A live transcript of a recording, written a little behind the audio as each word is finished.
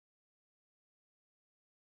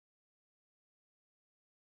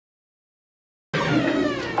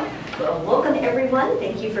everyone.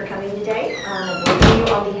 Thank you for coming today. Welcome you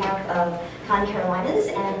on behalf of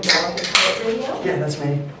ConCarolinas and Dr. Radio. Yeah, that's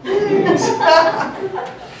me.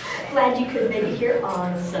 Glad you could make it here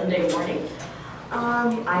on Sunday morning.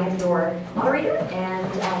 I am your moderator, and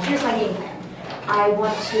here's my game plan. I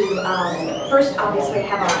want to first, obviously,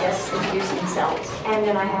 have our guests introduce themselves, and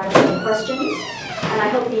then I have some questions, and I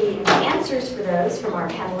hope the answers for those from our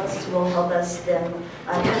panelists will help us then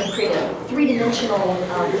kind of create a three-dimensional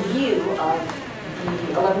review of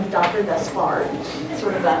the 11th Doctor thus far,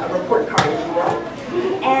 sort of a report card, if you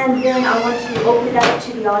will. And then I want to open it up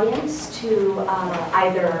to the audience to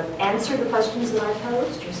either answer the questions that I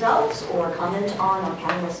posed yourselves, or comment on our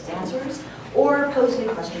panelists' answers, or pose new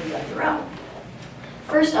questions of your own.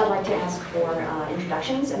 First, I'd like to ask for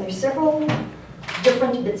introductions, and there's several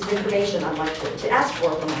different bits of information I'd like to ask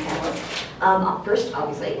for from my panelists. First,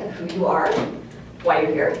 obviously, who you are, why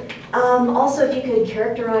you're here. Also, if you could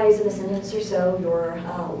characterize in a sentence or so your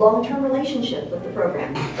long-term relationship with the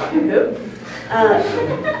program, Dr. Who.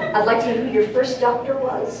 I'd like to know who your first doctor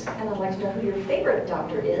was, and I'd like to know who your favorite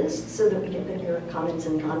doctor is, so that we can put your comments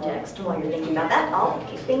in context. And while you're thinking about that, I'll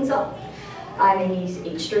kick things off. I'm Amy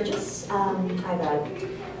H. Sturgis. I have a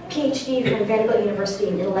PhD from Vanderbilt University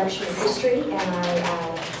in intellectual history, and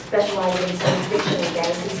I specialize in science fiction and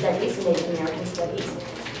fantasy studies and Native American studies.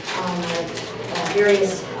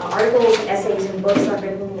 Various articles, essays, and books I've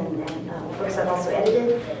written, and books I've also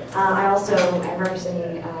edited. I also am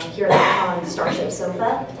representing here at the Con Starship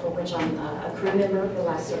Sofa, for which I'm a crew member for the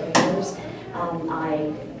last several years.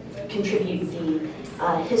 I contribute the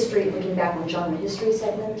history, looking back on genre history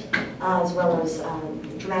segment, as well as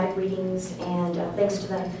dramatic readings, and thanks to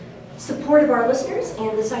the support of our listeners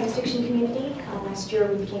and the science fiction community, last year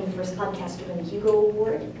we became the first podcast to win the Hugo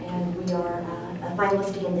Award, and we are a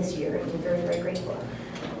finalist again this year, and we're very, very grateful.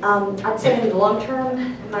 I'd say in the long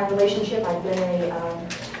term, my relationship, I've been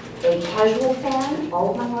a casual fan all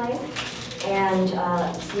of my life, and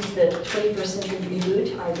since the 21st century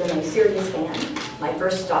reboot, I've been a serious fan. My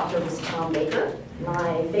first doctor was Tom Baker.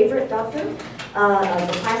 My favorite doctor of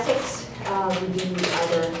the classics would be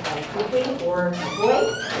either Copley or McCoy,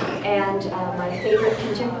 and my favorite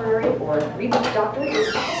contemporary or reboot doctor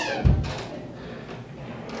is Austin.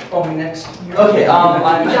 Oh, me next? Okay,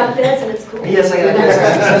 I'm... You got this, and it's cool. Yes, I got this.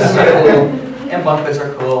 Cool. And bunk beds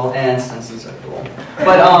are cool, and senses are cool.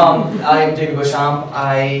 But I'm David Beauchamp.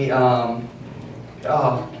 I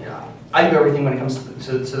do everything when it comes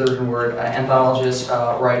to the written word. Anthologist,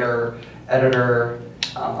 writer, editor,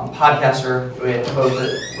 podcaster with both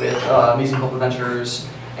with Amazing Pulp Adventures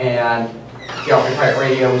and Galloping Pirate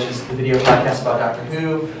Radio, which is the video podcast about Doctor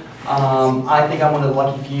Who. I think I'm one of the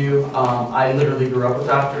lucky few. I literally grew up with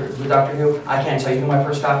Doctor Who. I can't tell you who my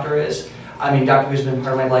first doctor is. I mean, Doctor Who's been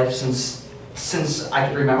part of my life since I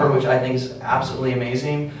could remember, which I think is absolutely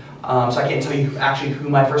amazing. So I can't tell you actually who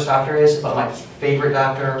my first doctor is, but my favorite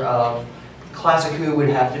doctor of classic Who would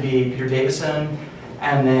have to be Peter Davison.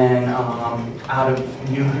 And then out of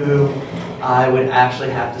New Who, I would actually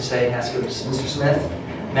have to say has to go to Mr. Smith.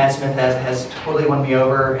 Matt Smith has totally won me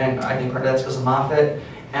over, and I think part of that's because of Moffat.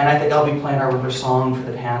 And I think I'll be playing our river song for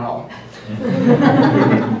the panel.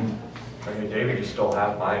 Okay, David, you stole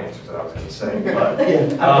half my answers that I was going to say. But, yeah,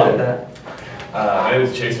 I'm good at that. My name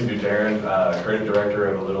is Jason Buterin, creative director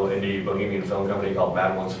of a little indie bohemian film company called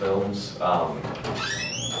Bad Ones Films.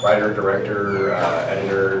 Writer, director,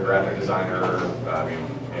 editor, graphic designer, I mean,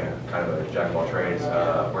 yeah, kind of a jack of all trades.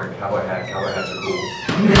 Wearing cowboy hats are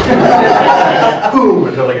cool.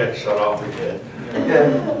 Until they get shut off again.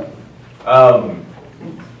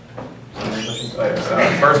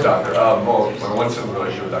 First doctor, well, my one simple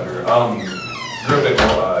relationship with Dr. Grew up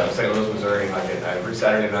in St. Louis, Missouri, and every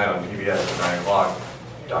Saturday night on PBS at 9 o'clock,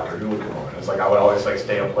 Doctor Who would come on. It's like I would always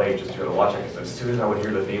stay up late just to watch it, because as soon as I would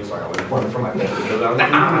hear the theme song, I would run from my bed. I was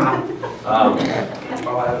like,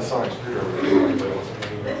 I had a sonic screwdriver.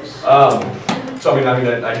 So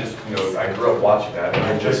I just, I grew up watching that, and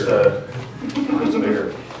I just, it's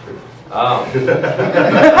bigger.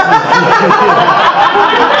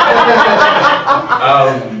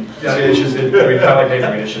 Yeah, it's just, kind of like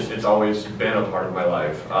David, it's always been a part of my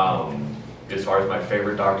life. As far as my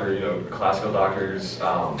favorite doctor, classical doctors,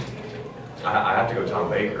 I have to go Tom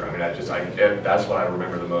Baker. That's what I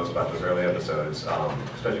remember the most about those early episodes,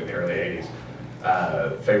 especially in the early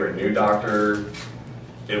 80s. Favorite new doctor,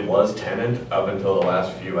 it was Tennant up until the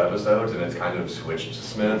last few episodes, and it's kind of switched to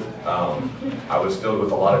Smith. I was still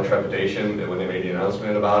with a lot of trepidation when they made the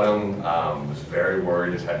announcement about him. Was very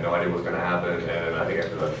worried, just had no idea what was going to happen, and I think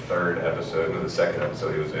after the the second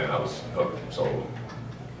episode he was in, I was hooked, sold.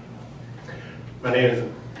 My name is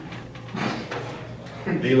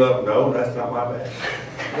D-Love, no, that's not my bag.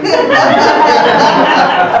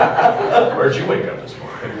 Where'd you wake up this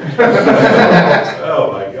morning?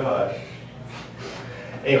 Oh my gosh.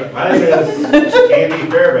 Anyway, my name is Andy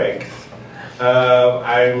Fairbanks.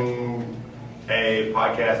 I'm a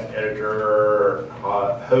podcast editor,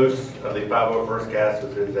 host of the 501st Cast,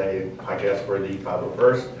 which is a podcast for the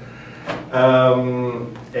 501st.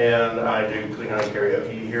 And I do clean out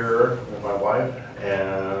karaoke here with my wife.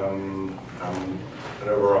 And I'm an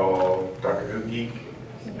overall Doctor Who geek.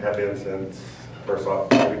 Have been since first off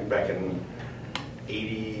back in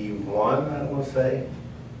 81, I want to say.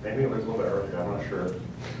 Maybe it was a little bit earlier, I'm not sure.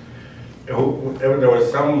 There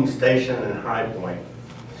was some station in High Point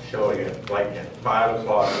showing it like at 5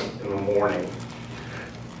 o'clock in the morning.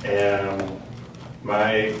 And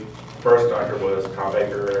my first Doctor was Tom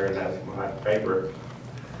Baker, and that's my favorite.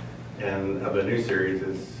 And of the new series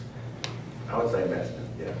is, I would say, Matt Smith,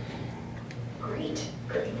 yeah. Great,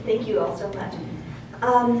 great. Thank you all so much.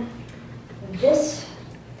 This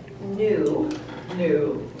new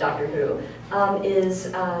Doctor Who is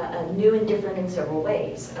new and different in several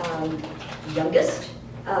ways. Youngest,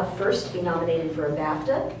 first to be nominated for a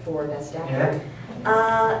BAFTA for Best Actor,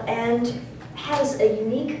 and has a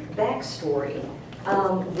unique backstory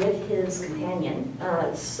with his companion.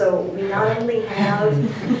 So we not only have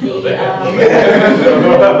the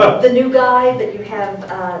new guy, but you have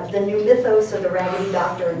the new mythos of the Raggedy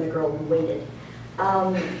Doctor and the Girl Who Waited.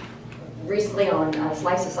 Recently on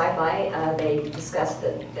Slice of Sci-Fi, they discussed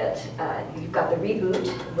that you've got the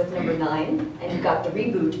reboot with number 9, and you've got the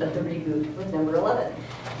reboot of the reboot with number 11.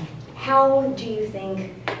 How do you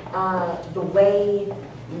think the way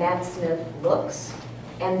Matt Smith looks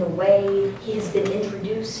and the way he has been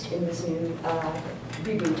introduced in this new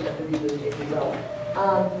reboot of the reboot, if you will,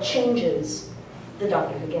 changes the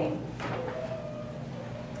Doctor Who game?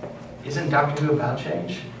 Isn't Doctor Who about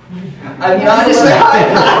change? I mean, honestly,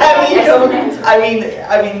 I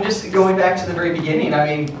mean, just going back to the very beginning, I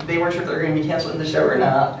mean, they weren't sure if they were going to be canceling the show or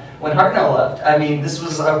not when Hartnell left. I mean, this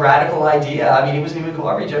was a radical idea. I mean, it was going to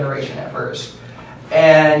call regeneration at first.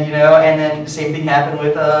 And, you know, and then the same thing happened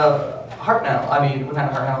with Hartnell. I mean,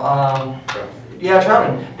 not Hartnell, yeah,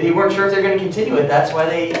 Troutman. They weren't sure if they're going to continue it. That's why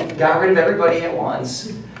they got rid of everybody at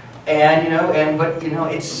once. And, you know, but, you know,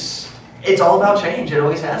 it's all about change. It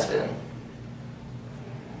always has been.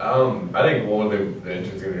 I think one of the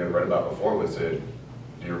interesting things I read about before was that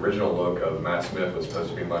the original look of Matt Smith was supposed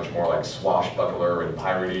to be much more like swashbuckler and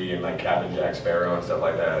piratey and like Captain Jack Sparrow and stuff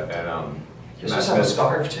like that. And he was just on a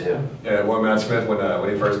scarf too. Yeah, well, Matt Smith when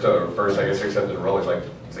he first I guess accepted the role, he's like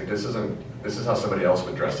this is how somebody else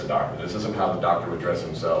would dress the Doctor. This isn't how the Doctor would dress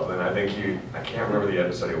himself. And I think I can't remember the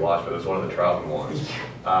episode he watched, but it was one of the Troutman ones.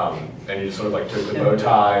 And he just sort of like took the bow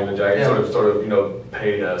tie and the jacket, sort of, you know,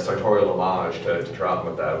 paid a sartorial homage to Troutman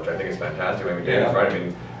with that, which I think is fantastic. I mean, Dan's right. I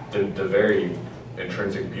mean, the very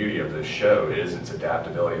intrinsic beauty of this show is its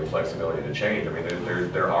adaptability and flexibility to change. I mean,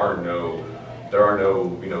 there are no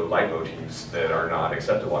you know leitmotifs that are not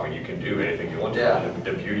acceptable. I mean, you can do anything you want to.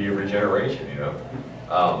 The beauty of regeneration, you know.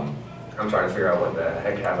 I'm trying to figure out what the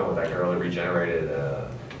heck happened with that girl that regenerated.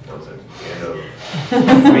 What was it? The end of.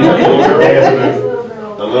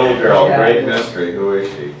 The little girl, great mystery. Who is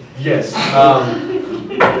she? Yes.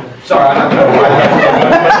 Sorry, I'm not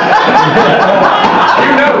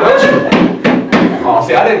You know, don't you? Oh,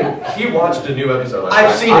 see, I didn't. He watched a new episode last night.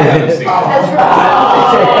 I've seen it. I haven't seen it.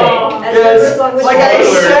 Yes, like I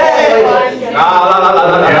said.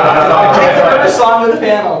 It's a song with the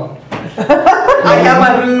panel. I have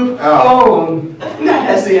my blue phone that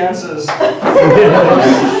has the answers.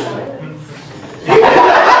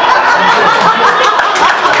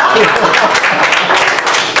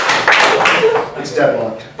 It's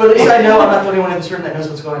deadlocked. But at least I know I'm not the only one in this room that knows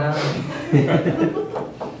what's going on.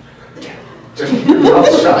 Just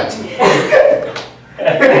mouth shut.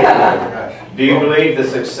 Do you believe the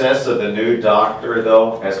success of the new Doctor,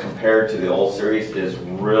 though, as compared to the old series, is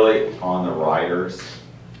really on the writers?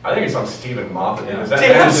 I think it's on Stephen Moffat. Damn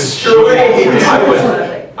That's straight.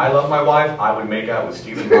 I love my wife. I would make out with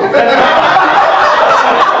Stephen Moffat.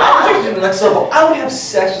 I'll take it to the next level. I would have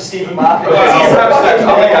sex with Stephen Moffat.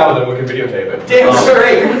 I'll make out with him. We can videotape it. Damn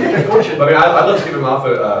straight. I mean, I love Stephen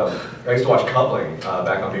Moffat. I used to watch Coupling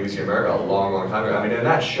back on BBC America a long, long time ago. I mean, and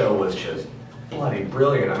that show was just bloody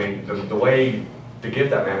brilliant. I mean, the way, the gift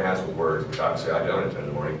that man has with words, which obviously I don't in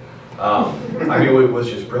the morning. I mean, it was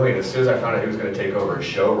just brilliant. As soon as I found out he was going to take over as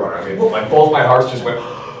showrunner, I mean, like both my hearts just went.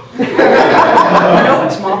 You know,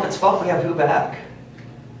 it's Moffat's fault we have Who back.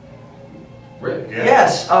 Really? Yeah.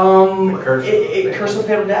 Yes. Curse Curse of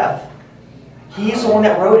Fatal Death. He's the one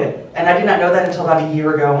that wrote it, and I did not know that until about a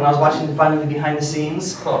year ago when I was watching finally the behind the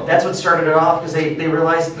scenes. Huh. That's what started it off, because they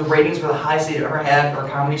realized the ratings were the highest they'd ever had for a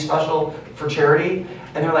comedy special for charity,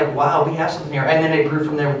 and they're like, wow, we have something here. And then it grew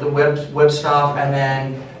from there with the web stuff, and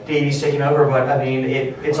then Davey's taking over, but I mean,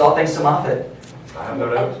 it's all thanks to Moffat. I have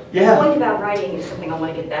no doubt. The Yeah. point about writing is something I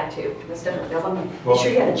want to get back to. Most definitely. I want to be sure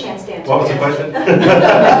you had a chance to answer. What was the question?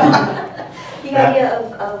 The idea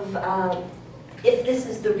of if this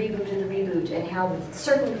is the reboot of the reboot, and how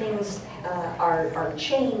certain things are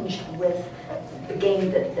changed with the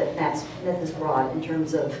game that Matt Smith has brought in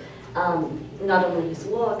terms of not only his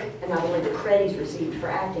look and not only the credit he's received for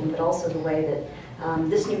acting, but also the way that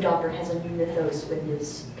this new Doctor has a new mythos with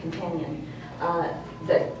his companion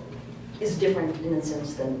that is different in a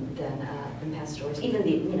sense than past stories. Even if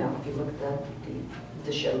you look at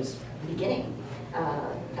the show's beginning,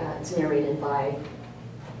 it's narrated by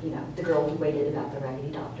the girl who waited about the Raggedy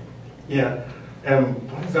Doctor. Yeah,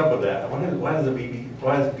 what is up with that? Why is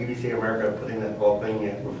BBC America putting that whole thing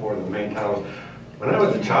in before the main title? When I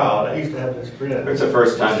was a child, I used to have this friend. It's the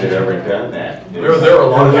first time they've ever done that. There were a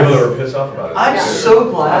lot of people that were pissed off about it. I'm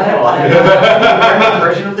so glad I'm a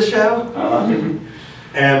version of the show.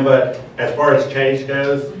 But as far as change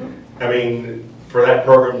goes, I mean, for that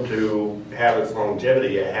program to have its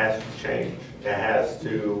longevity, it has to change. It has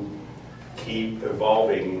to keep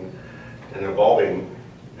evolving and evolving.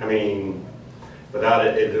 I mean, without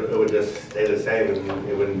it, it would just stay the same and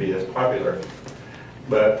it wouldn't be as popular.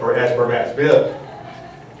 But as for Matt Smith,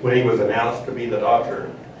 when he was announced to be the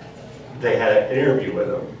Doctor, they had an interview with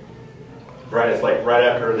him. It's like right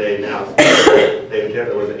after they announced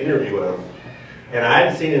there was an interview with him. And I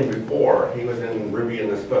hadn't seen him before. He was in Ruby and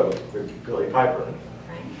the Spoke with Billy Piper.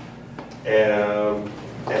 Right. And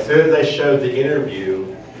as soon as they showed the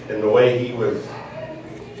interview and the way he was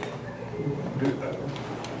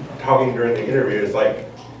talking during the interview, it's like,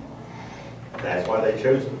 that's why they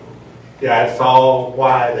chose him. Yeah, I saw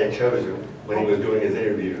why they chose him when he was doing his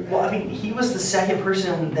interview. Well, I mean, he was the second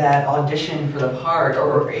person that auditioned for the part,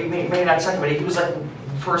 or maybe not second, but he was like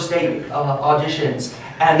first date auditions.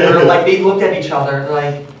 And they're like, they looked at each other, they're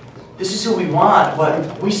like, this is who we want,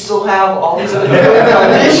 but we still have all these other people to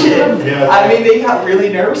audition. Yeah. I mean, they got really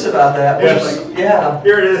nervous about that. Which yeah.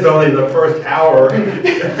 Here it is, only the first hour.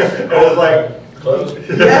 It was like, Close.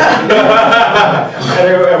 Yeah.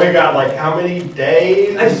 and we got like how many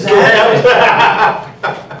days? Exactly.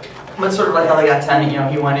 But sort of like how they got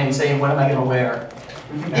Tennant, he went in saying, what am I going to wear?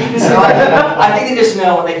 So I think they just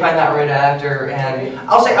know when they find that right actor. And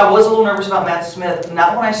I'll say I was a little nervous about Matt Smith,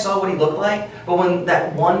 not when I saw what he looked like, but when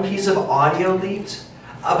that one piece of audio leaked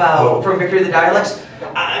from Victory of the Dialects.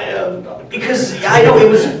 Because I know it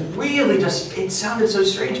was really it sounded so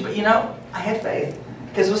strange, but I had faith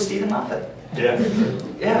because it was Stephen Moffat. Yeah.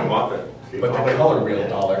 Yeah. Moffat. But the color wheel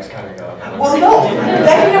Daleks kind of got. Well, no,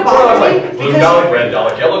 that didn't bother me. Blue Dalek, red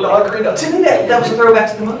Dalek, yellow Dalek, green Dalek. To me, that was a throwback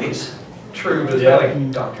to the movies. True, but it's kind of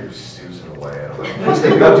like Dr. Seuss in a way. I don't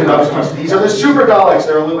know. These are the super Daleks.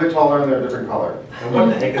 They're a little bit taller and they're a different color. And what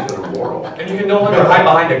the heck is an immortal? And you can no longer hide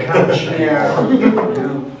behind a couch. Yeah.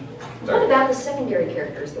 What about the secondary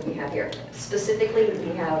characters that we have here? Specifically,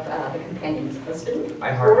 we have the companion's husband,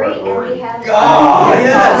 I heart Rory, and Rory. we have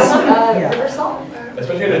yes. River Song.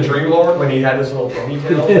 Especially in a Dream Lord when he had this little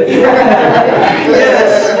ponytail. Yes.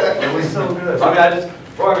 It was so good.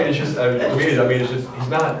 It's just, he's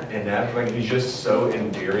not inept, he's just so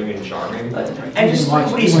endearing and charming. And just look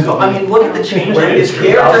what he's look at the change Wait, in his it's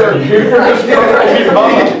character. 2,000 years.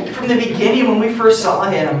 From the beginning when we first saw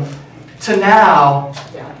him to now,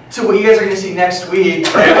 to what you guys are going to see next week.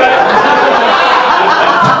 That's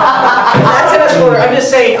an spoiler. I'm just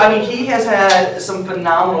saying, he has had some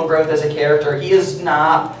phenomenal growth as a character. He has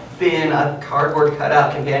not been a cardboard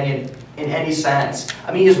cutout companion in any sense.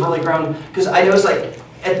 He has really grown, because I noticed at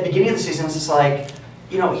the beginning of the season, it's just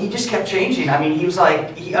he just kept changing. He was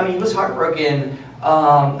he was heartbroken.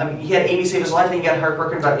 He had Amy save his life, and he got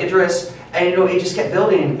heartbroken about Idris, and it just kept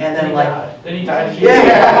building, and then Then he died.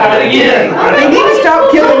 yeah, again. They need to stop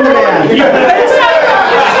killing the man.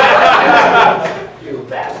 You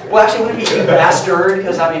bastard. Well, actually, wouldn't it be you bastard?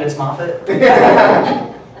 Because it's Moffat.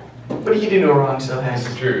 What did you do no wrong? So hey, This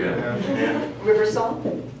is true, yeah. Yeah. River Song?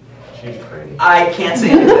 She's pretty. I can't say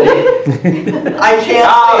anything. I can't say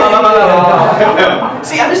anything.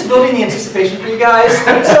 See, I'm just building the anticipation for you guys.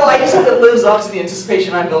 So I just hope it lives up to the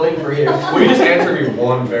anticipation I'm building for you. Will you just answer me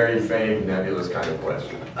one very vague, nebulous kind of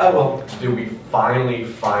question? Oh well. Do we finally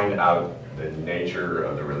find out the nature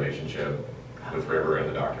of the relationship with River and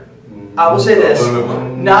the Doctor? I will say this.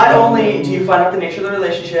 Not only do you find out the nature of the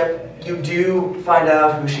relationship, you do find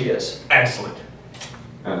out who she is. Excellent.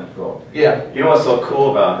 Cool. Yeah. You know what's so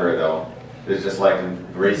cool about her though? Is just like in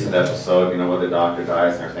the recent episode, you know, where the doctor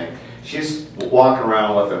dies and everything. She's walking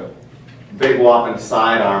around with a big whopping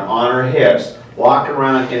sidearm on her hips, walking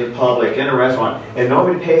around in public, in a restaurant, and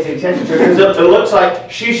nobody pays any attention to her because it looks like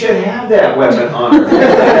she should have that weapon on her. You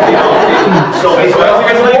know? So it's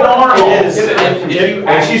really normal. It is.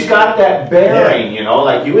 And she's got that bearing, you know,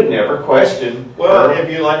 like you would never question. Well, her. if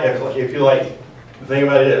you like, the thing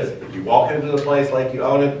about it is, if you walk into the place like you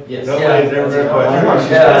own it, Yes. nobody's ever going to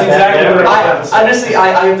question. Yeah, that's exactly what Honestly,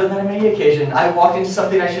 I've done that on many occasions. I walked into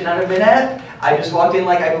something I should not have been at. I just walked in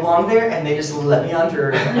like I belonged there, and they just let me on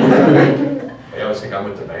through. I always think I'm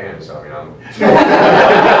with the band, so I mean, I'm.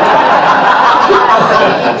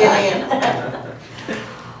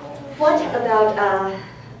 What about,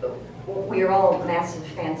 we are all massive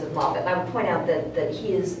fans of Moffat, and I would point out that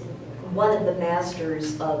he is one of the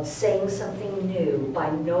masters of saying something new by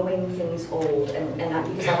knowing things old,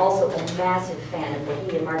 because I'm also a massive fan of what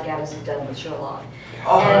he and Mark Gatiss have done with Sherlock.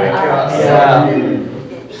 Oh And, my God.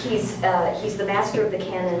 he's the master of the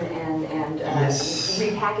canon and Yes.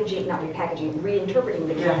 reinterpreting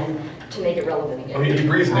the canon to make it relevant Well, again. he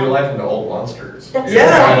breathes new life into old monsters. That's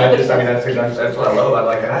Yeah. And exactly that's what I love.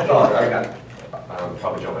 I thought, I'm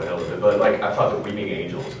probably jumping ahead a little bit, but like, I thought the Weeping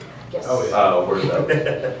Angels Yes. were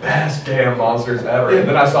the best damn monsters ever. And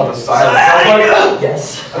then I saw the silence. I was like,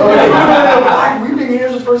 Yes. I'm Weeping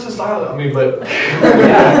Angels versus silence. I mean, but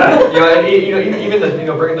even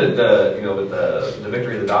the bringing the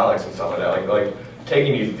victory of the Daleks and stuff like that, like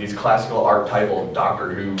taking these classical archetypal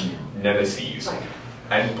Doctor Who nemesis. Right.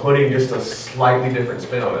 And putting just a slightly different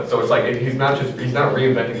spin on it. So it's like he's not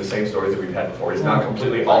reinventing the same stories that we've had before. He's not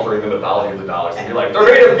completely altering the mythology of the Daleks. And you're like, they're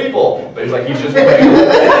native people, but he's just putting a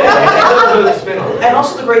little bit of spin on it. And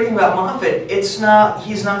also the great thing about Moffat, he's not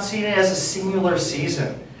seen it as a singular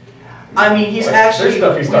season. I mean, he's actually. There's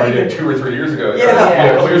stuff he started 2 or 3 years ago. Yeah.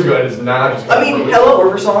 A couple years ago, and it's not just. I mean, hello,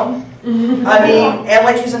 River Song. I mean, and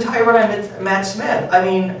like his entire run on Matt Smith. I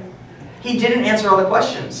mean, he didn't answer all the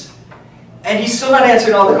questions. And he's still not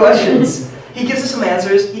answering all the questions. He gives us some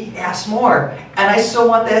answers, he asks more. And I still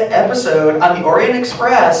want that episode on the Orient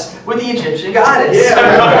Express with the Egyptian goddess.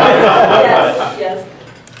 Yes, yes.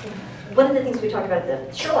 One of the things we talked about at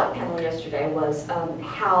the Sherlock panel yesterday was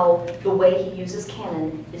how the way he uses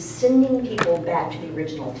canon is sending people back to the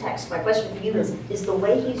original text. My question for you is the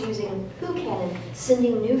way he's using Who canon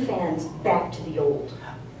sending new fans back to the old?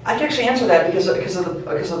 I can actually answer that because of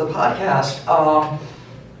the podcast.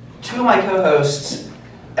 2 of my co-hosts,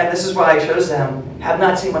 and this is why I chose them, have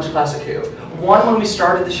not seen much classic Who. One, when we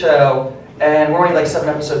started the show, and we're only like 7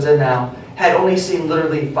 episodes in now, had only seen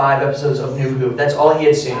literally 5 episodes of New Who. That's all he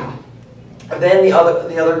had seen. Then the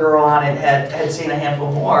other girl on it had seen a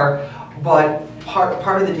handful more, but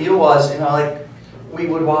part of the deal was, like we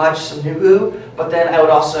would watch some New Who, but then I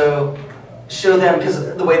would also show them,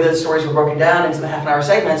 because the way the stories were broken down into the half-an-hour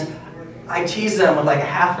segments, I tease them with like a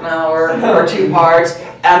half an hour or 2 parts,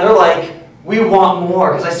 and they're like, we want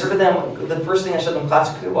more. Because I started them, the first thing I showed them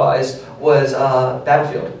classic Who was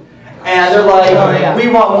Battlefield. And they're like, we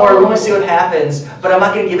want more, we want to see what happens, but I'm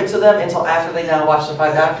not going to give it to them until after they now watch the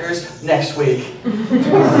 5 Doctors next week.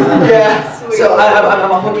 Yeah, so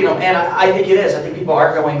I'm hooking them, and I think it is. I think people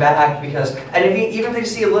are going back because, and even if they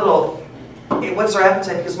see a little, what's their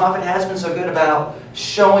appetite? Because Moffat has been so good about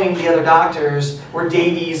showing the other Doctors where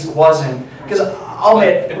Davies wasn't. Because I'll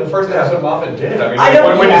admit, in the first episode, Moffat did. I mean, I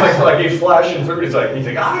know, when yeah. he's like he's flashing through, he's like, you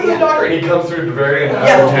think, he's a doctor, and he comes through at the very end.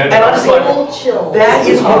 Yeah, and honestly, Cold chill. that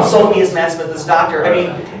is what sold me as Matt Smith as Doctor. I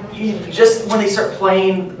mean, just when they start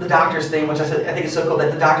playing the Doctor's thing, which I think is so cool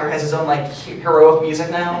that the Doctor has his own like heroic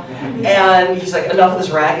music now, and he's like, enough of this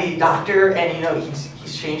raggedy Doctor, and he's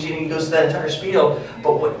changing, and he goes through that entire spiel.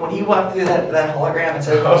 But when he walked through that hologram and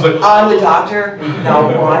said, I'm the Doctor,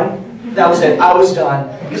 now one, that was it. I was done.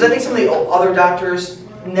 Because I think some of the other Doctors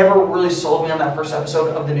never really sold me on that first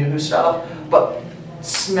episode of the New Who stuff, but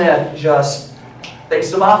Smith just, thanks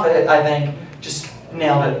to Moffat, I think, just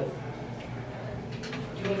nailed it.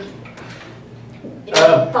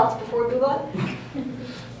 Any thoughts before we move on?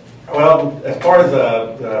 Well, as far as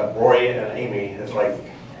Roy and Amy, it's like,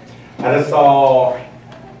 I just saw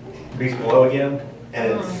Beast Below again,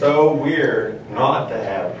 and it's so weird not to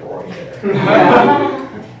have Roy there.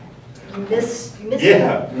 You miss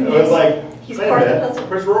Yeah, him. it was like, He's wait a part of the minute, puzzle.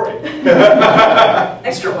 where's Roy?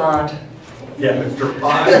 Extra Bond. Yeah, Mr.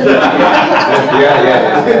 Bond. Yeah.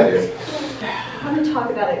 I want to talk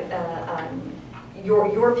about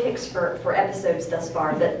your picks for episodes thus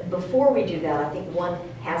far, but before we do that, I think one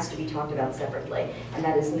has to be talked about separately, and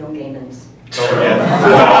that is Neil Gaiman's. Oh, yeah.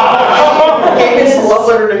 Gaiman's love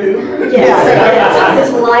letter to who? Yes,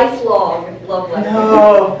 his lifelong love letter.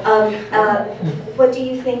 No. What do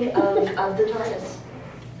you think of the TARDIS?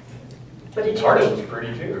 What did you TARDIS think? was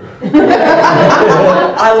pretty too.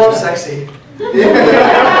 I love sexy.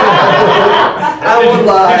 I would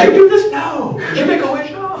lie. Did you do this? No. Did you make a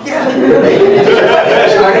wish? No. Yeah.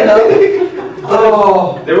 China.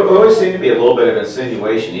 Oh. There always seemed to be a little bit of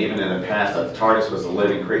insinuation, even in the past, that the TARDIS was a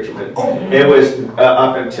living creature. But it was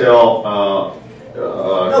up until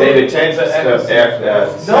David Tennant's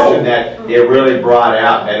session that it really brought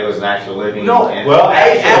out that it was an actual living. No, Well,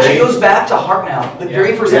 it actually goes back to Hartnell, the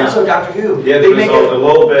very first episode of Doctor Who. Yeah, there was a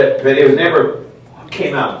little bit, but it was never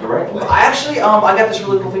came out directly. I actually, I got this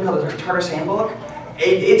really cool thing called the TARDIS Handbook.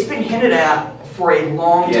 It's been hinted at for a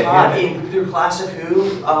long time through Classic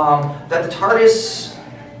Who that the TARDIS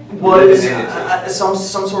was some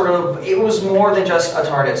sort of. It was more than just a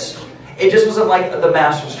TARDIS. It just wasn't like the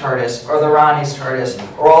Master's TARDIS or the Ronnie's TARDIS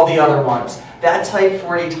or all the other ones. That Type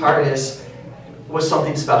 40 TARDIS was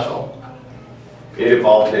something special. It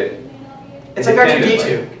evolved it. It's like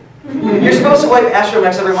R2-D2. You're supposed to wipe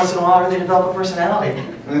astromechs every once in a while or they develop a personality.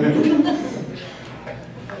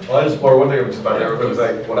 Well, I just more one thing about that, but it was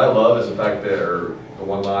like what I love is the fact that, or the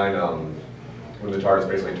one line when the TARDIS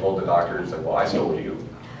basically told the Doctor, it's like, well, I stole you.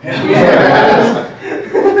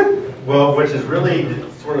 Well, which is really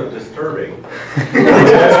sort of disturbing. But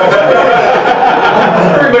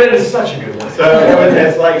it is such a good one. So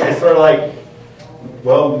it's sort of like,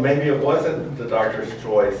 well, maybe it wasn't the Doctor's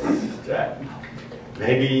choice. That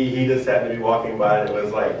maybe he just happened to be walking by and it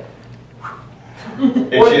was like.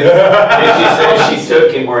 And she said she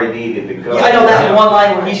took him where he needed to go. Yeah, I know that one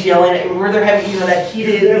line where he's yelling, where they're having, that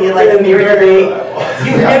heated, like a mirror debate.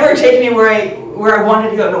 You've never taken me where I wanted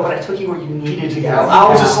to go. No, but I took you where you needed to go. I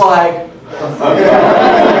was just like.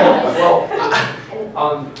 Well,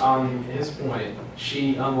 on his point,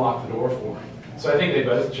 she unlocked the door for him. So I think they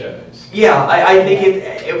both chose. Yeah, I think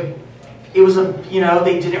it was a,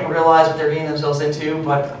 they didn't realize what they're getting themselves into,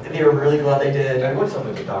 but they were really glad they did. And what's up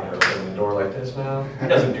with the Doctor opening the door like this now? He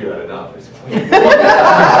doesn't do that enough.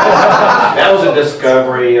 That was a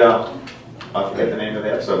discovery. I forget the name of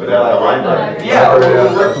the episode, but the library. Yeah.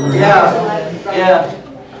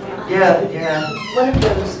 One of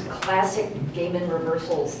those classic Gaiman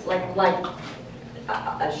reversals, like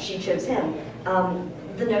she chose him.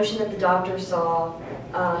 The notion that the Doctor saw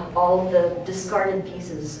all of the discarded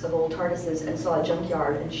pieces of old TARDISes and saw a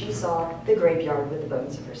junkyard, and she saw the graveyard with the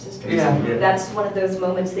bones of her sisters. Yeah. That's one of those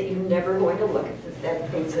moments that you're never going to look at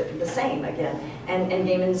things that are the same again. And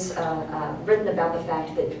Gaiman's written about the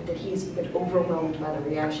fact that he's been overwhelmed by the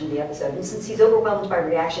reaction to the episode. And since he's overwhelmed by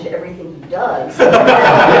reaction to everything he does, it's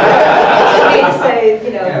okay to say,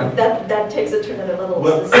 that takes it to another level,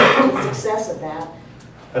 the success of that.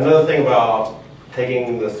 Another thing about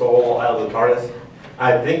taking the soul out of the TARDIS,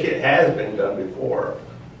 I think it has been done before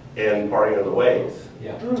in Parting of the Ways.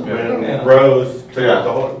 Yeah. When Rose took the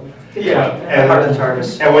whole. And part of the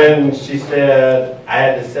TARDIS. And when she said, "I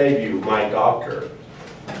had to save you, my doctor,"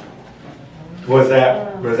 was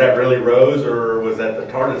that really Rose or was that the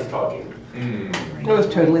TARDIS talking? It was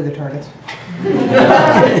totally the TARDIS.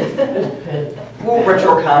 We'll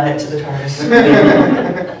retro-con it to the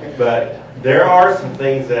TARDIS. But there are some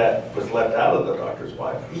things that was left out of the Doctor's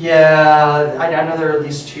wife. Yeah, I know there are at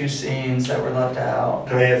least 2 scenes that were left out.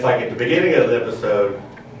 I mean, it's like at the beginning of the episode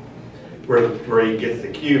where he gets the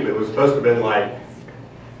cube, it was supposed to have been like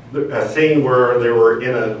a scene where they were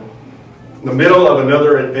in the middle of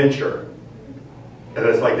another adventure. And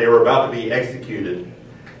it's like they were about to be executed.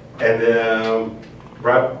 And then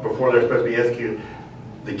right before they're supposed to be executed,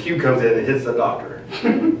 the cube comes in and hits the Doctor.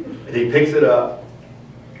 And he picks it up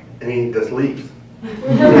and he just leaves.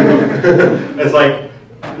 It's like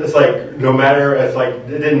no matter, it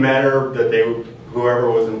didn't matter that whoever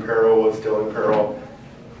was in peril was still in peril.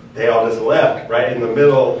 They all just left right in the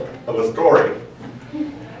middle of a story.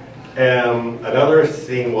 And another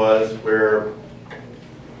scene was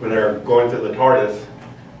when they're going through the TARDIS,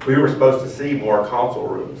 we were supposed to see more console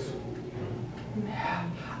rooms.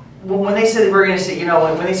 Well, when they said we were going to see,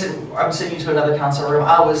 when they said I'm sending you to another console room,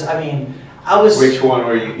 I was. Which one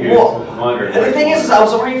were you wondering? The thing is, I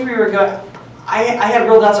was wondering if we were going. I had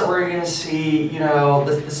real doubts that we were going to see,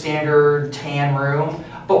 the standard tan room.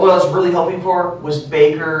 But what I was really hoping for was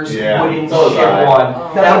Baker's wooden ship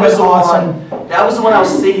one. That was the awesome. one. That was the one I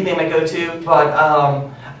was thinking they might go to. But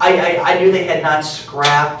I knew they had not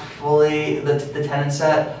scrapped fully the Tennant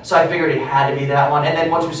set, so I figured it had to be that one. And then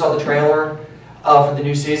once we saw the trailer for the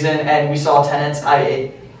new season and we saw Tennant's,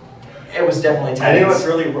 it was definitely Tennant's. I think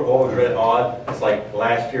what was really odd, it's like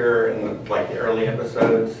last year in the early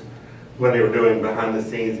episodes, when they were doing behind the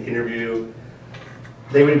scenes interview,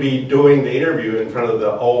 they would be doing the interview in front of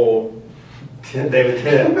the old David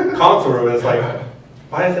Tennant console room, and it's like,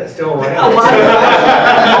 why is that still around? A lot of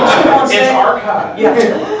most people on It's set, archived.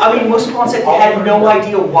 yeah, I mean, most people on set had no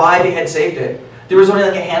idea why they had saved it. There was only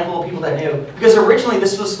like a handful of people that knew. Because originally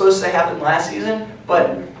this was supposed to happen last season,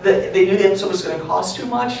 but they knew the episode was going to cost too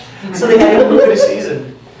much, so they had to move it a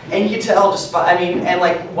season. And you could tell just by, I mean, and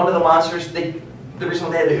like one of the monsters, the reason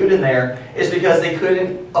why they had the ood in there is because they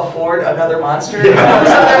couldn't afford another monster. So they're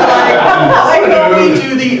like, why don't we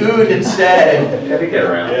do the ood instead? Yeah, we get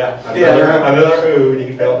around. Yeah, another ood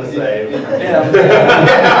he failed to save. Yeah.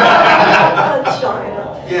 China.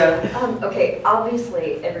 Yeah. Okay,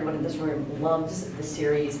 obviously everyone in this room loves the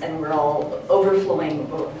series, and we're all overflowing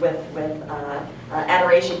with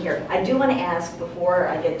adoration here. I do want to ask before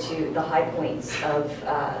I get to the high points of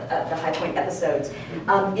the high point episodes.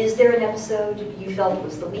 Is there an episode you felt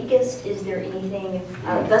was the weakest? Is there anything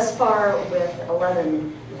thus far with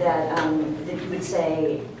 11 that that you would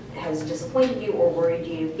say has disappointed you or worried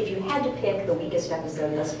you? If you had to pick the weakest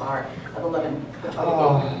episode thus far of 11, which would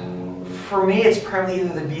it be? For me, it's probably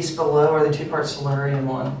either the Beast Below or the two-part Solarian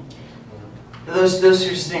one. Those two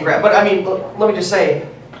just didn't grab. But I mean, let me just say,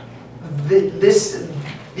 these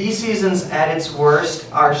seasons at its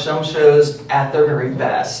worst are some shows at their very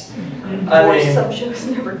best. I Or mean, some shows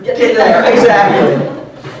never get get there, exactly.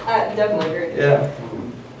 I definitely agree. Yeah.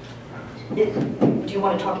 Do you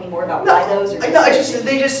want to talk any more about why those? Or No, I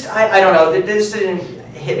don't know. They just didn't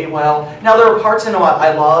hit me well. Now there were parts in it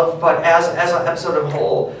I love, but as an episode of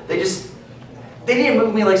whole, they didn't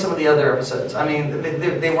move me like some of the other episodes. I mean,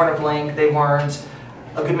 they weren't a Blink, they weren't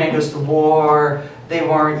A Good Man Goes to War, they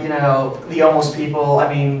weren't, you know, The Almost People.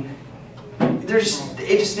 I mean, it just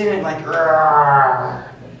didn't like.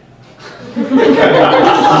 Fair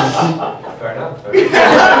enough.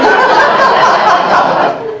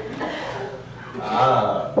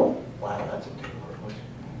 Wow, that's a deep question.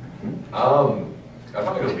 I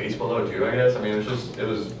thought it was Beast Below too, I guess. I mean, it was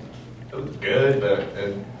good, but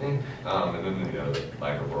and then you know the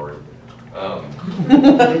lack of Rory.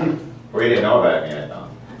 We didn't know about it yet, though.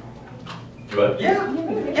 But Yeah.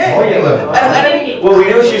 Oh, yeah. I mean, Well, we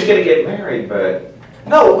knew she was going to get married, but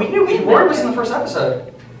no, we knew Rory was in the first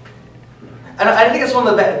episode. And I think it's one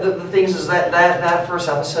of the things is that first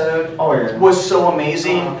episode was so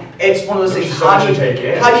amazing. It's one of those There's things. so much to take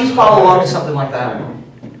in. How do you follow along to something like that?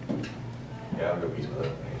 yeah, I'm good Beast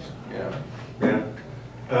Below. Yeah. Yeah.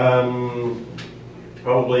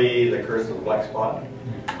 Probably The Curse of the Black Spot.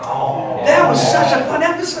 Oh, that was such a fun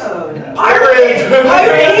episode. Pirates!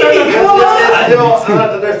 Pirate! Come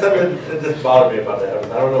on! There's something that just bothered me about that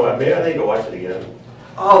episode. I don't know. Maybe I need to watch it again.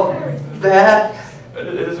 Oh, that. It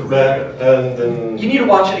is a really But good. and then. You need to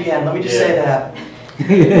watch it again. Let me just say that.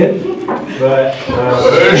 But.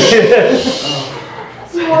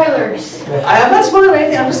 Spoilers. I'm not spoiling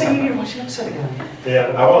anything. I'm just saying you need to watch the episode again. Yeah,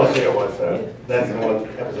 I want to see it once. That's the one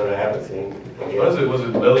episode I haven't seen. What is it? Was it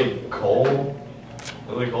Lily Cole?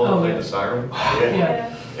 Lily Cole that played the siren?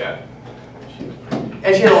 Yeah. Yeah.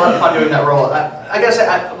 And she had a lot of fun doing that role. I gotta say,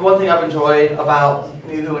 one thing I've enjoyed about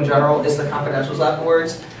New Who in general is the confidentials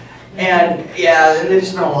afterwards. And yeah, and they've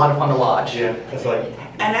just been a lot of fun to watch. Yeah, it's like.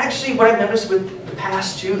 And actually, what I've noticed with the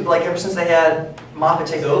past two, like ever since they had Moffat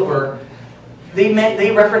take over, they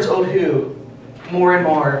reference Old Who more and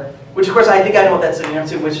more. Which of course I think I know what that's leading up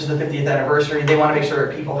to, which is the 50th anniversary. They want to make sure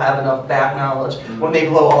that people have enough back knowledge when they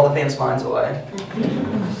blow all the fans' minds away.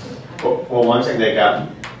 well, one thing they got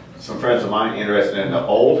some friends of mine interested in the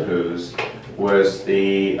old Who's was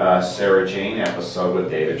the Sarah Jane episode with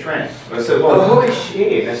David Trent. And I said, well, who is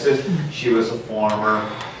she? And I said, she was a former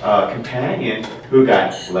companion who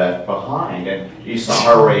got left behind. And you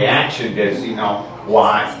saw her reaction because, you know,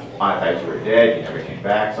 why? I thought you were dead, you never came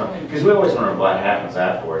back. Because we always wonder what happens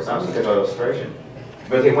afterwards. That was a good illustration.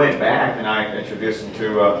 But they went back and I introduced them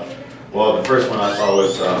to, well, the first one I saw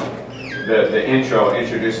was the intro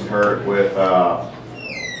introducing her with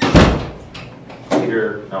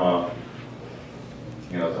Peter,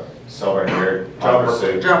 you know, the silver-haired John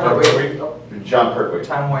Pertwee.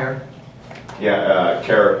 Time Warrior. Yeah,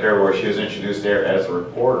 character where she was introduced there as a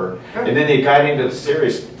reporter. And then they got into the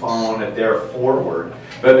series following it there forward.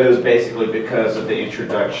 But it was basically because of the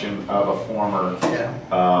introduction of a former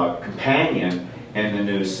companion in the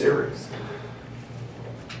new series.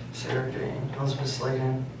 Sarah Jane, Elizabeth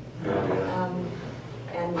Sladen.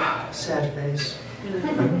 And Sad face.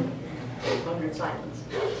 Moment of silence.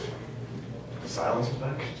 Silence is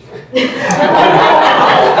back.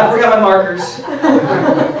 I forgot my markers.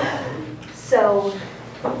 So,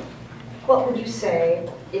 what would you say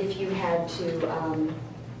if you had to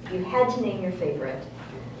you had to name your favorite,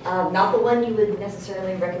 not the one you would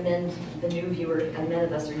necessarily recommend the new viewer, and none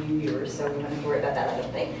of us are new viewers, so we don't have to worry about that, I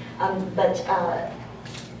don't think. But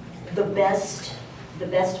the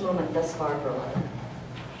best moment thus far for 11.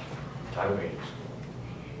 Time of age.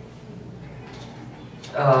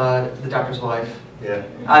 The doctor's wife. Yeah.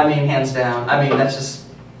 I mean, hands down. I mean, that's just,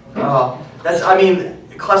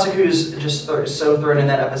 Classic Who's just so thrown in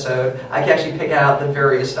that episode. I can actually pick out the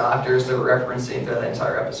various doctors that were referencing throughout the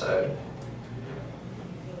entire episode.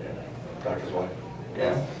 Yeah. Doctor's wife.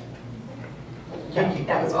 Yeah.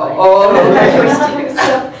 That was Oh,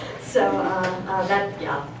 that,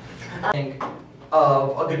 yeah. I think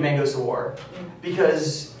of A Good Man Goes to War,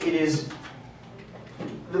 because it is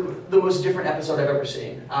the most different episode I've ever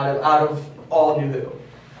seen out of all New Who.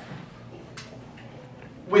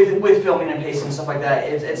 With filming and pacing and stuff like that,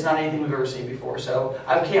 it's not anything we've ever seen before. So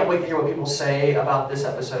I can't wait to hear what people say about this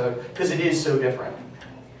episode, because it is so different.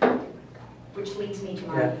 Which leads me to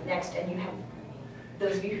my next, and you have,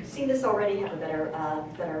 those of you who've seen this already have a better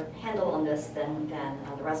handle on this than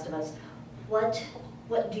the rest of us. What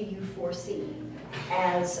do you foresee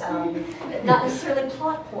as, not necessarily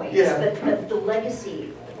plot points, but the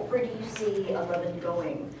legacy? Where do you see 11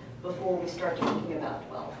 going before we start talking about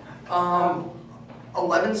 12?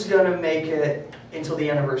 11's gonna make it until the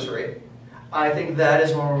anniversary. I think that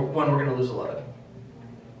is when we're gonna lose 11.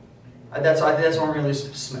 I think that's when we're gonna lose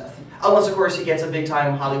Smith. Unless, of course, he gets a big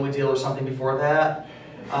time Hollywood deal or something before that.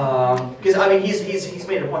 Because I mean, he's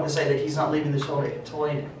made a point to say that he's not leaving the show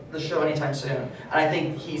anytime soon. And I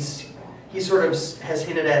think he sort of has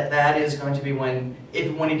hinted at that is going to be when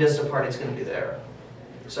he does depart, it's going to be there.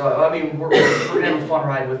 So I mean, we're gonna have a fun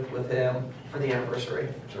ride with him for the anniversary.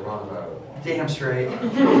 Geronimo. Damn straight.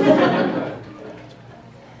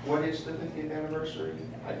 What is the 50th anniversary?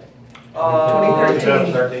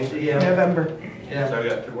 2013. Yeah. November. Yeah. So we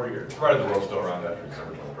got 2 more years. Provided the world's still around after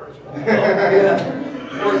December 21st. Yeah.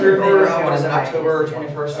 Or what is it, October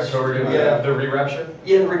 21st? October, Yeah. the re-rapture?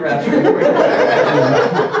 Yeah, the re-rapture.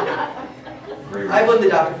 I blame the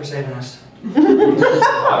doctor for saving us.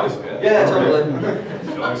 Obviously, yeah. Yeah, totally. It's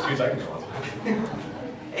the only excuse I can come up with.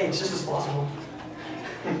 Hey, it's just as plausible.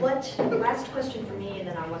 Last question for me, and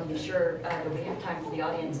then I want to be sure that we have time for the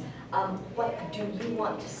audience. What do you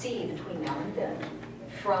want to see between now and then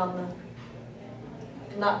from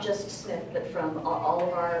not just Smith, but from all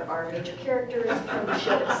of our major characters, from the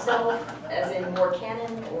show itself, as in more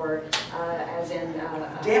canon, or as in...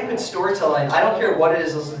 Damn good storytelling. I don't care what it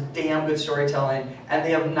is, this is damn good storytelling, and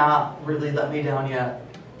they have not really let me down yet.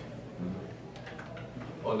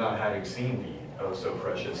 Well, not having seen the oh so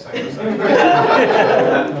precious Psycho.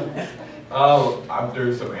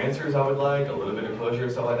 There's some answers I would like, a little bit of closure,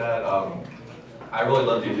 stuff like that. I really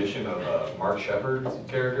love the addition of Mark Shepard's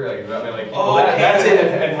character. That's it.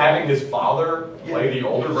 And having his father play the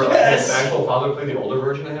older version, his actual father play the older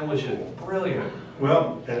version of him, which is brilliant.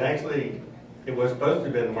 Well, and actually, it was supposed to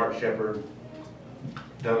have been Mark Shepard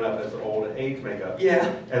done up as old age makeup. Yeah.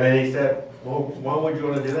 And then he said, well, why would you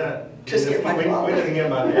want to do that? Just get my we father. didn't get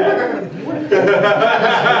my dad.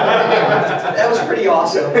 That was pretty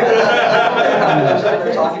awesome. I was over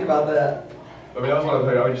there talking about that. I mean, that was one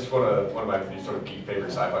of my sort of geek favorite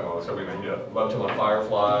sci-fi moments. I mean, loved him on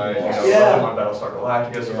Firefly, loved him on Battlestar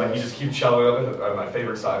Galactica. So like, he just keeps showing up at my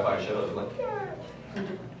favorite sci-fi shows. I'm like,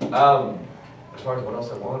 yeah. As far as what else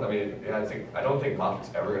I want, I mean, yeah, I don't think Moffat's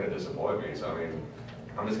ever going to disappoint me. So I mean,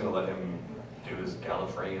 I'm just going to let him do his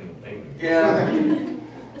Gallifreyan thing. Yeah.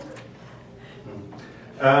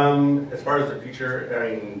 As far as the future, I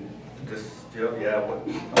mean, just still,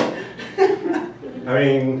 I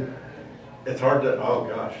mean, it's hard to, oh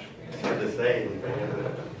gosh, it's hard to say anything.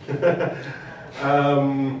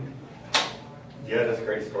 Yeah, that's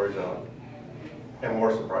great storytelling. And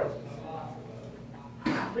more surprises.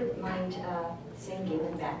 I wouldn't mind seeing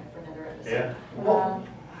Galen back for another episode. Yeah.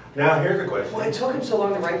 Now, here's a question. Well, it took him so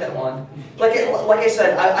long to write that one. Like I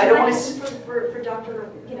said, I don't want to... For Dr.,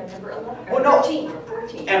 number 11, or Well, no. 13, or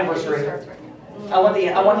 14. Anniversary. Starts right now. I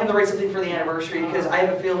want him to write something for the anniversary, because I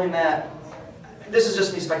have a feeling that, this is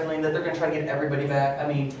just me speculating, that they're going to try to get everybody back. I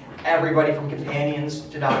mean, everybody from companions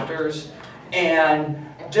to doctors. And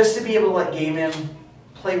just to be able to let Gaiman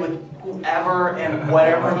play with whoever and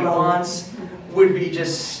whatever he wants would be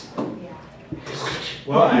just...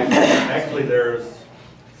 Well, actually, there's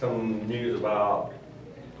some news about,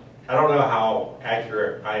 I don't know how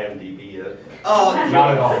accurate IMDb is. Oh,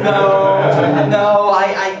 Not at all. No,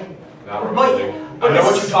 Not really. But I know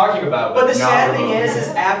what you're talking about. But the not sad thing remotely. is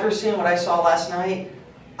after seeing what I saw last night,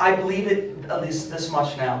 I believe it at least this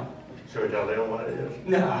much now. Should we tell them what it is?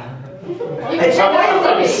 No. It's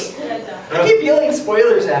spoilers. They keep yelling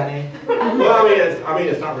spoilers at me. Well, I mean,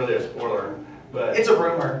 it's not really a spoiler, but It's a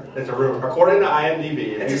rumor. it's a rumor. According to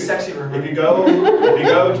IMDb, It's a sexy rumor. if you go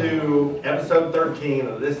to episode 13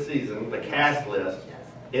 of this season, the cast list,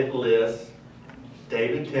 it lists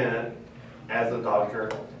David Tennant as the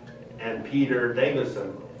Doctor and Peter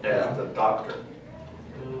Davison as the Doctor.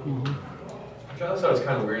 I also thought it was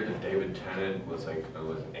kind of weird that David Tennant was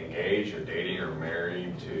engaged or dating or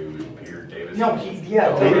married to Peter Davison. No,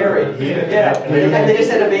 they're married. Yeah. And they just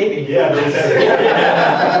had a baby. Yeah, they said it.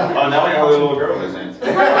 Oh, now we know who the little girl is in.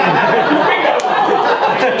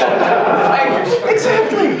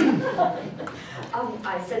 Exactly.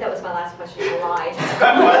 I said that was my last question, I lied.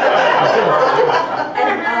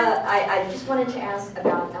 And I just wanted to ask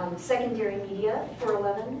about secondary media for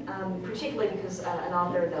 11, particularly because an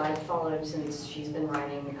author that I've followed since she's been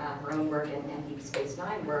writing her own work and Deep Space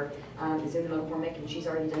Nine work is Una McCormick, and she's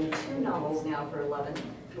already done 2 novels now for 11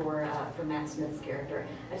 for Matt Smith's character.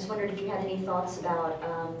 I just wondered if you had any thoughts about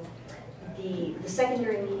the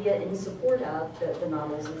secondary media in support of the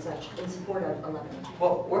novels and such, in support of 11.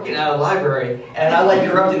 Well, working at a library, and I like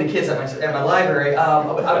interrupting the kids at my library.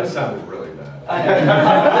 That sounded really bad.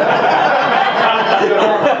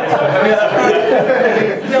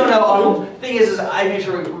 No. Thing is I made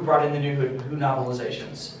sure we brought in the new Who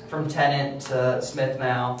novelizations from Tennant to Smith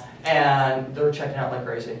now, and they're checking out like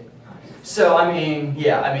crazy. So and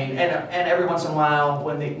every once in a while,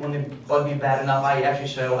 when they bug me bad enough, I actually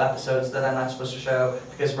show episodes that I'm not supposed to show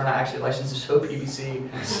because we're not actually licensed to show BBC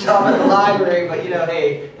stuff at the library. But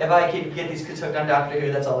hey, if I can get these kids hooked on Doctor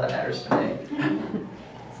Who, that's all that matters to me.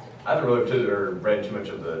 I haven't really read too much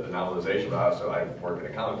of the novelization, but also I work in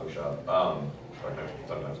a comic book shop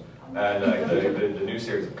sometimes. And the new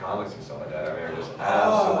series of comics and stuff like that, are just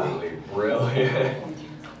absolutely brilliant.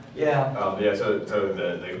 Yeah. So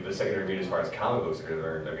the secondary media as far as comic books are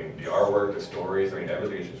concerned, the artwork, the stories,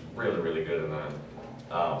 everything is just really, really good in that.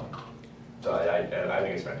 So I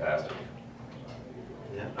think it's fantastic.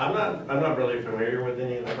 Yeah, I'm not really familiar with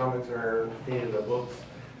any of the comics or any of the books.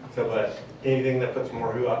 So, but anything that puts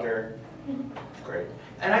more Who out there, it's great.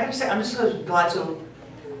 And I gotta say, I'm just glad the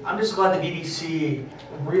BBC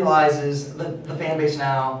realizes the fan base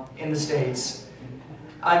now in the States.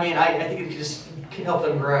 I think it can help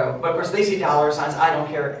them grow. But of course, they see dollar signs. I don't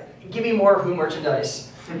care. Give me more Who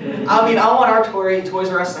merchandise. I want our Toys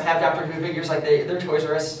R Us to have Doctor Who figures like their Toys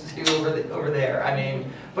R Us do over there.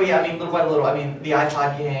 Little by little. The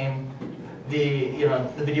iPod game,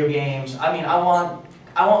 the video games.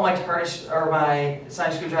 I want my TARDIS or my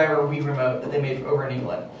science screwdriver Wii remote that they made over in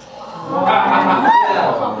England.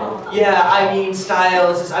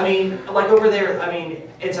 Stylus. Over there.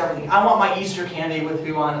 It's everything. I want my Easter candy with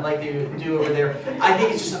Who on it, like they do over there. I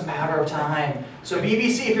think it's just a matter of time. So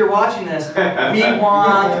BBC, if you're watching this, we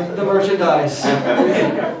want the merchandise.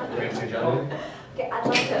 Okay, I'd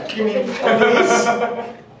like to. You mean please?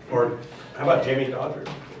 Or how about Jamie Dodgers?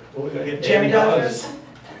 What we gonna get Jamie Dodgers?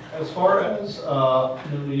 As far as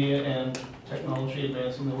new media and technology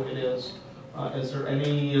advancing the way it is there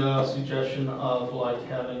any suggestion of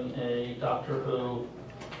having a Doctor Who,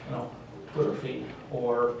 Twitter feed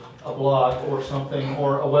or a blog or something,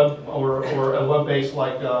 or a web-based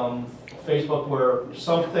like Facebook, where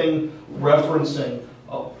something referencing,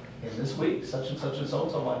 in this week such and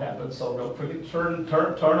so might happen, so don't forget to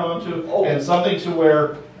turn on to, and something to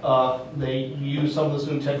where they use some of this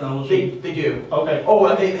new technology. They do. Okay.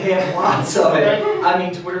 They have lots of it.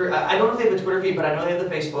 Okay. Twitter. I don't know if they have a Twitter feed, but I know they have the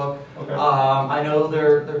Facebook. Okay. I know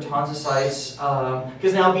there are tons of sites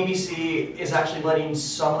because now BBC is actually letting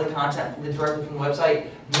some of the content directly from the website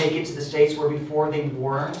make it to the States, where before they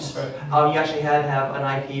weren't. Okay. You actually had to have an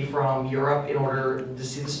IP from Europe in order to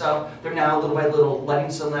see the stuff. They're now little by little letting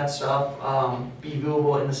some of that stuff be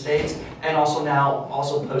viewable in the States, and also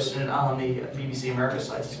posting it on the BBC America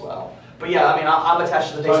sites as well. But yeah, I'm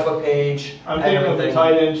attached to the Facebook page. I'm thinking of it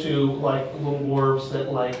tied into little blurbs that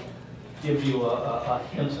give you a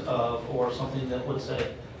hint of, or something that would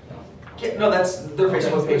say. No, that's their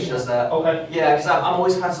Facebook page does that. Okay. Yeah, because I'm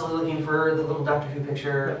always constantly looking for the little Doctor Who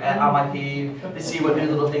picture on my feed to see what new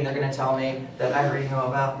little thing they're going to tell me that I already know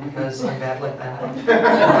about because I'm bad like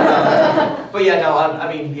that. But yeah, no,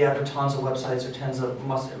 there are tons of websites, or tons of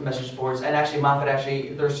message boards, and actually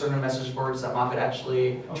there's certain message boards that Moffat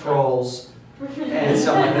actually trolls and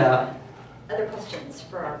stuff like that. Other questions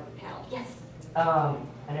for our panel? Yes. I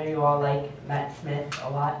know you all like Matt Smith a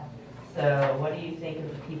lot. So what do you think of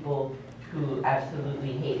the people who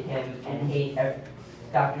absolutely hate him and hate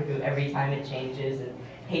Doctor Who every time it changes, and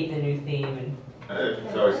hate the new theme? And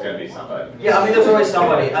There's always going to be somebody. Yeah, I mean, there's always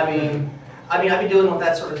somebody. I mean, I've been dealing with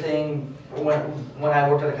that sort of thing when I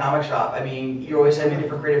worked at a comic shop. I mean, you always have a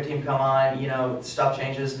different creative team come on, you know, stuff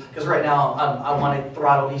changes. Because right now, I want to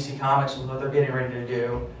throttle DC Comics with what they're getting ready to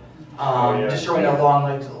do. Destroying a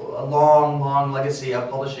long legacy of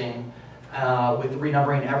publishing with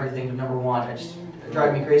renumbering everything to #1. It just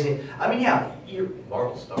drives me crazy. I mean, yeah,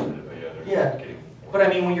 Marvel started it, but yeah, they're Yeah. getting. but I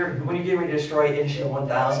mean, when you get ready to destroy issue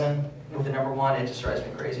 1000 with the #1, it just drives me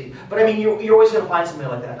crazy. But I mean, you're always going to find something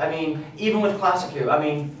like that. I mean, even with Classic Who, I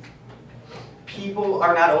mean, people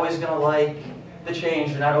are not always going to like the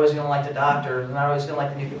change. They're not always going to like the Doctor. They're not always going to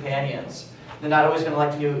like the new companions. They're not always going to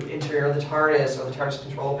like the new interior of the TARDIS or the TARDIS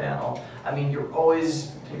control panel. I mean, there's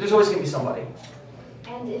always going to be somebody.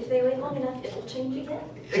 And if they wait long enough, it will change again.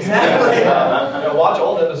 Exactly. Yeah, watch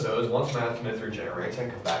old episodes once Matt Smith regenerates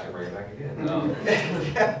and come back and bring it back again.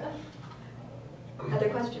 Other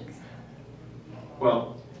questions?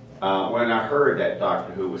 Well, when I heard that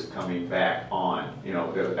Doctor Who was coming back on, you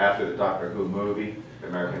know, after the Doctor Who movie, the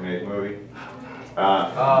American-made movie.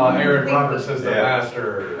 Aaron Roberts is the Yeah.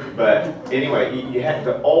 master. But anyway, you had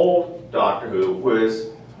the old Doctor Who was,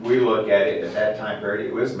 we look at it at that time period,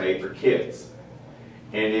 it was made for kids.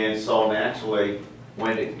 And then so naturally,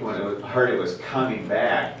 when I heard it was coming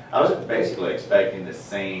back, I was basically expecting the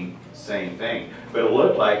same thing. But it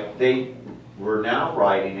looked like they were now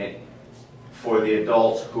writing it for the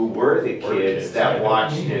adults who were the kids that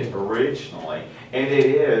watched it originally. And it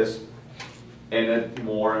is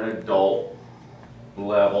more an adult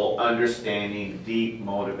level, understanding, deep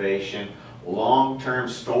motivation, long-term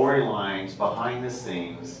storylines behind the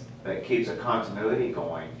scenes that keeps a continuity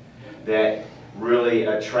going, that really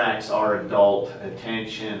attracts our adult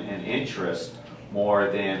attention and interest more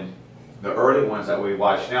than the early ones that we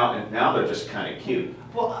watch now. And now they're just kind of cute.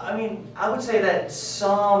 Well, I mean, I would say that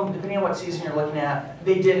some, depending on what season you're looking at,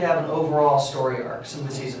 they did have an overall story arc, some of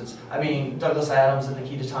the seasons. I mean, Douglas Adams and the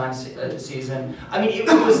Key to Time season. I mean, it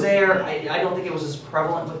was there. I don't think it was as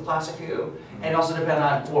prevalent with Classic Who. And also depended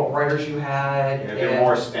on what writers you had. Yeah, they're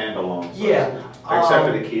more standalone. So Yeah. except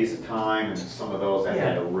for the Keys of Time and some of those that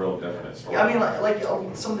had a real definite story. Yeah, I mean, like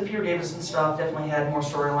some of the Peter Davison stuff definitely had more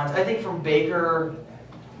storylines. I think from Baker,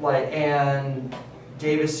 and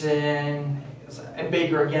Davison, and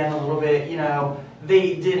Baker again a little bit, you know,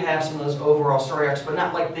 they did have some of those overall story arcs, but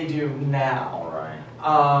not like they do now. Right.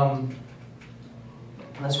 And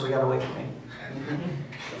that's where we got away from me.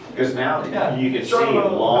 Because now Yeah. you can see Sure.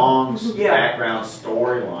 long Yeah. background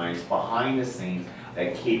storylines behind the scenes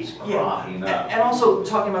that keeps cropping up. And also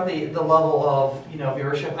talking about the level of, you know,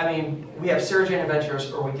 viewership. I mean, we have Sarah Jane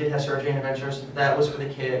Adventures, or we did have Sarah Jane Adventures, that was for the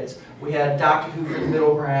kids. We had Doctor Who for the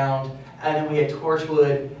middle ground, and then we had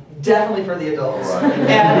Torchwood, definitely for the adults. Right.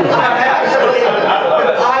 And I'm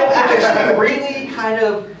actually really kind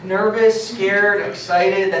of nervous, scared,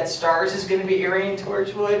 excited that Stars is going to be airing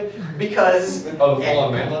Torchwood because. Oh, the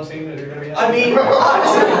full-on man love scene that you're gonna be I mean,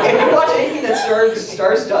 honestly, if you watch anything that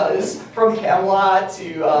Stars does, from Camelot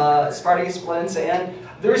to Spartacus Blood and Sand,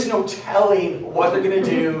 there is no telling what they're going to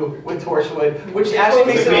do with Torchwood, which actually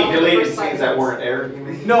makes You mean it. deleted scenes that weren't aired, you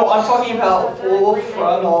mean? No, I'm talking about full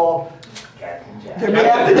frontal. They're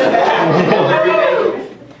Captain making-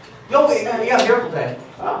 No, wait, yeah, Miracle Day.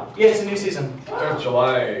 Oh. Yeah, it's a new season. Starts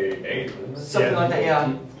July 8th. isn't it? Something like that, yeah.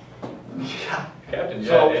 Yeah. Captain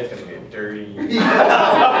So- Jet, it's gonna get dirty.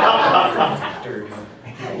 Dirty.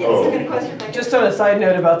 Yes, you got a question? Mike? Just on a side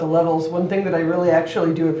note about the levels, one thing that I really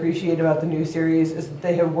actually do appreciate about the new series is that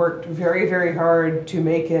they have worked very, very hard to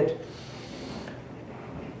make it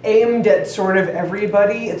aimed at sort of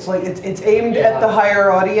everybody. It's like it's aimed at the higher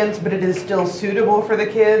audience, but it is still suitable for the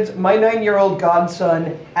kids. My 9-year-old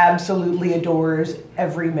godson absolutely adores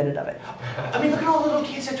every minute of it. I mean, look at all the little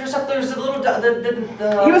kids that dress up. There's the little,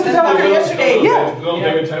 He was Doctor talking yesterday. Yeah. Little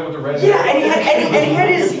David Tennant with the red Yeah, hair.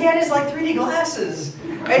 and he had his like 3D glasses.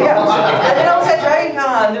 And then I was at Dragon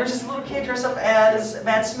Con. There was this little kid dressed up as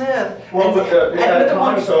Matt Smith. Well, And- but and a the time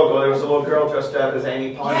one- or so ago, there was a little girl dressed up as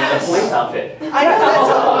Amy Pond in a Yes. police outfit. I know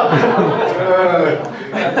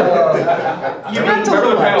that's You remember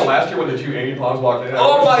the panel last year when the two Amy Ponds walked in?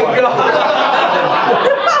 Oh my god!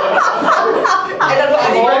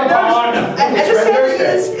 And the sad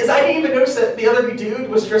thing is I didn't even notice that the other dude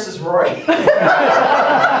was dressed as Roy. Yeah,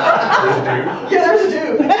 there's a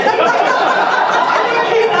dude. And then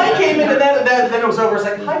K9 came in, and then it was over. It's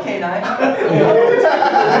like, hi, K9.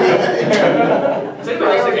 Does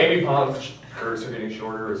anybody else think Amy Pond's skirts are getting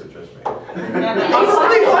shorter, or is it just me? I'm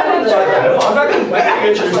something fun in there. I'm not gonna make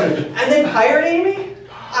it. And then Pirate Amy?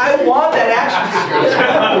 I want that action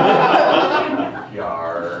figure.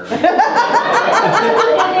 Yar.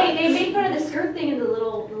 Well, they made fun of the skirt thing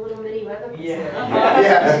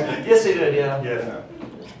Yeah. Yes, they did, yeah. Yeah.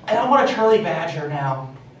 And I want a Charlie Badger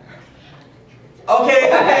now. Okay,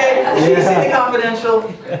 okay. Did you see the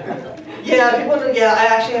confidential? Yeah, I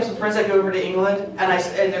actually have some friends that go over to England, and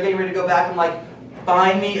they're getting ready to go back. I'm like,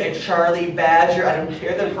 find me a Charlie Badger. I don't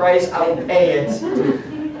care the price, I will pay it.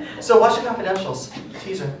 So watch the confidentials,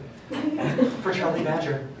 teaser, for Charlie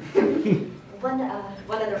Badger. One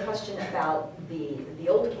other question about the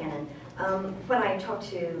old canon. When I talk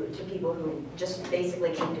to people who just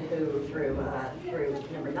basically came to Who through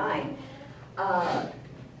number 9,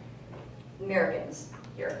 Americans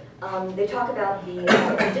here, they talk about the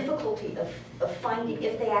difficulty of finding,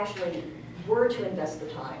 if they actually were to invest the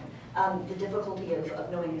time, the difficulty of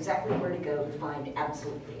knowing exactly where to go to find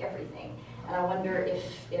absolutely everything. And I wonder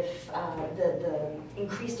if the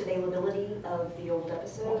increased availability of the old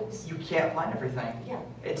episodes. You can't find everything. Yeah.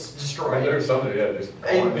 It's destroyed. There's some that, yeah, just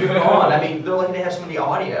gone. They're gone. I mean, they're lucky to have some of the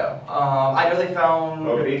audio. I know they found.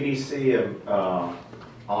 BBC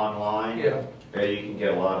online. Yeah. Yeah, you can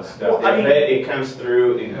get a lot of stuff. Well, I mean, it comes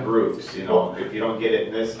through in groups, you know. If you don't get it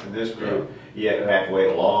in this group, you have to wait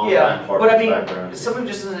a long time for it but to I mean, come back around. some of it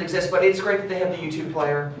just doesn't exist. But it's great that they have the YouTube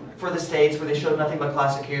player for the States where they showed nothing but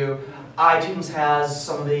classic Who. iTunes has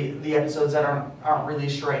some of the episodes that aren't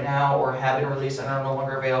released right now or have been released and are no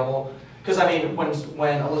longer available. Because I mean, when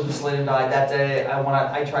Elizabeth Sladen died that day,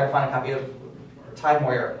 I tried to find a copy of Time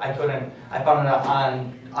Warrior. I couldn't. I found it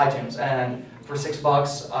on iTunes, and for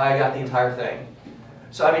 $6, I got the entire thing.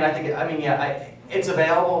 So I mean, it's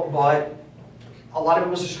available, but a lot of it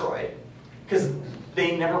was destroyed because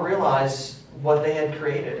they never realized what they had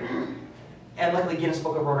created. And luckily, Guinness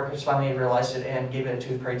Book of World Records finally realized it and gave it a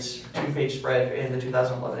two-page spread in the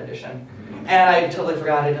 2011 edition. And I totally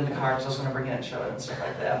forgot it in the car because I was going to bring it and show it and stuff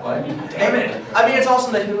like that. But damn it! I mean, it's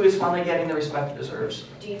awesome that Who is finally getting the respect it deserves.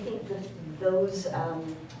 Do you think that those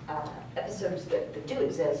episodes that do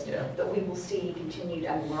exist, Yeah. that we will see continued?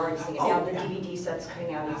 I mean, we're already seeing it Oh, now. The yeah. DVD sets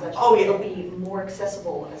coming out and such. Oh, yeah. They'll be more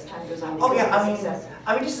accessible as time goes on. Oh yeah, because of the success.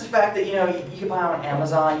 I mean, just the fact that you can buy them on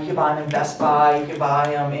Amazon, you can buy them in Best Buy, you can buy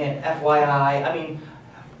them in FYI. I mean,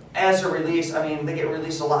 as they're released, I mean, they get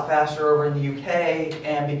released a lot faster over in the UK,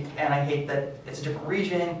 and I hate that it's a different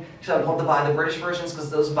region. So I'd love to buy the British versions because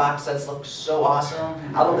those box sets look so awesome.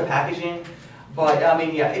 I love the packaging. But I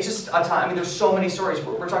mean, yeah, it's just a time. I mean, there's so many stories.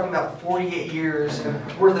 We're talking about 48 years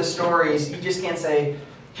worth of stories. You just can't say,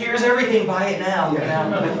 "Here's everything, buy it now." You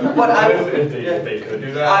know? But if they could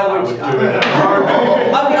do that, I would do it.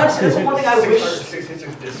 I mean, honestly, that's one thing I wish.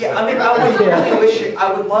 666 discs. Yeah, I mean, I would really wish it.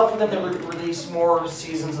 I would love for them to release more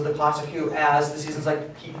seasons of the classic Who as the seasons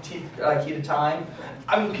like Key to Time.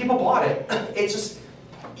 I mean, people bought it. It's just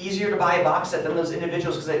easier to buy a box set than those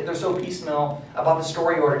individuals because they're so piecemeal about the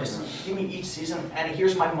story order. Just give me each season, and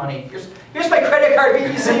here's my money. Here's my credit card,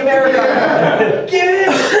 BBC America. Give it.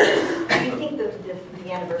 Do you think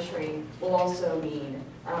the anniversary will also mean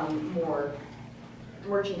more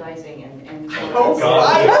merchandising and I hope so.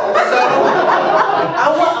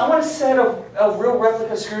 I want a set of real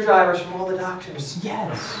replica screwdrivers from all the doctors.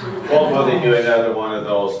 Yes. Well, will they do another one of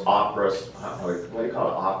those operas? What do you call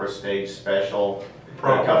it? Opera stage special.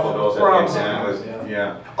 A couple of those Proms. at the end.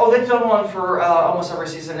 Yeah. Oh, they've done one for almost every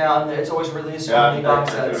season now, and it's always released on the box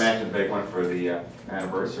I can sets. imagine a big one for the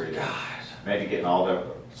anniversary. Maybe getting all the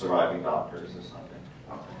surviving doctors or something.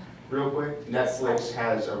 Real quick, Netflix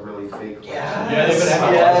has a really big collection. Yeah, they've been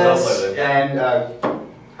having a lot of stuff lately. And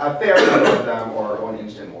a fair number of them are on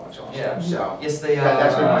instant watch also. Yeah. So Yes, they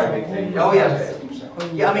that's been my big thing. Oh yeah.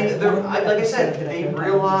 Yeah, I mean, like I said, they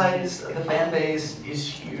realize the fan base is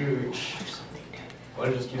huge. Well,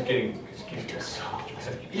 it just keeps getting so much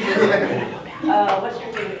Yeah. What's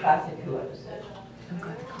your favorite classic Who episode?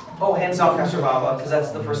 Oh, hands off Castor Baba, because that's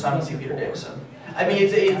the first time I see Peter Davison. I mean,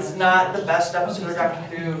 it's not the best episode of Doctor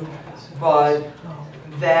Who, but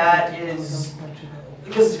that is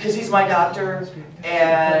because he's my doctor,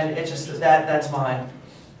 and it's just that's mine.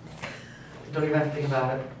 Don't even have to think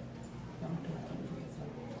about it.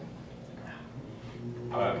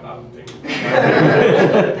 I'm thinking.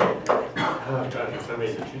 I'm trying to think so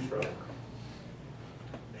many to choose from.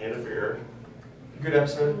 Hand of Fear. Good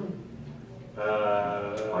episode.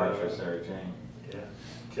 Archer, Sarah Jane. Yeah.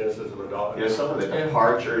 Genesis of the Dawn. Yeah, some of the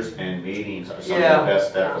departures and meetings are some Yeah. of the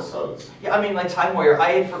best episodes. Yeah, I mean, like Time Warrior,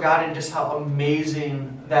 I had forgotten just how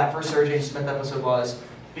amazing that first Sarah Jane Smith episode was,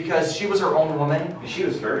 because she was her own woman, She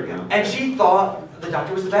was very young. and she thought the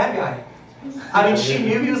Doctor was the bad guy. I mean, she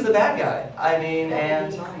knew he was the bad guy. I mean,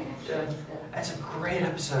 and that's a great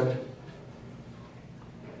episode.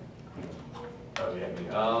 Oh, yeah, me.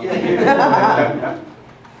 Yeah.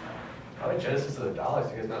 I like Genesis of the Daleks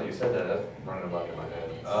because now that you said that, that's running a buck in my head.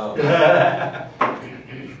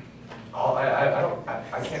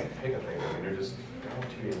 I can't pick a favorite. I mean, they're just all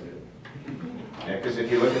too damn good. Yeah, because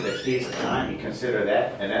if you look at the keys of time, you consider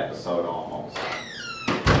that an episode almost.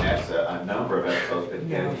 And that's a number of episodes, but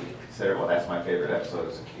then you consider, well, that's my favorite episode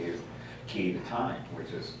is a key to time, which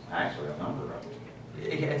is actually a number of them.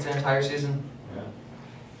 It's an entire season. Yeah.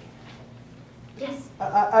 Yes.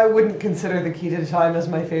 I wouldn't consider the Key to Time as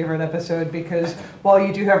my favorite episode because while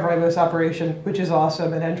you do have Ribos Operation, which is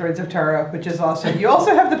awesome, and Androids of Terra, which is awesome, you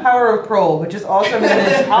also have the Power of Kroll, which is awesome in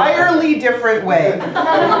an entirely different way.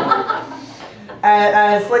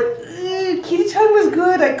 And it's like, Key to Time was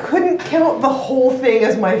good. I couldn't count the whole thing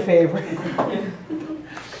as my favorite.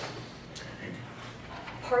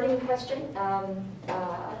 Parting question.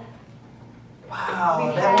 Wow,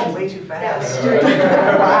 We've that had- went way too fast.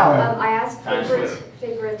 Wow. I asked Time's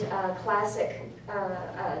favorite classic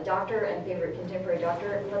doctor and favorite contemporary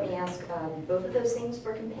doctor. Let me ask both of those things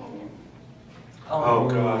for companion. Oh,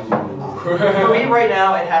 God. For me right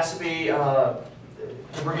now, it has to be the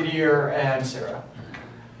Brigadier and Sarah.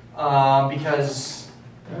 Because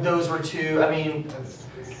those were two, I mean,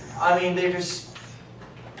 they're just,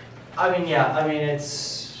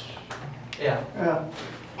 it's, yeah.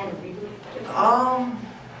 And reboot.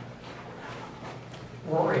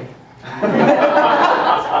 Rory.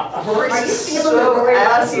 Are Rory's you just feeling so the Rory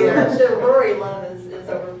love here? awesome. The Rory love is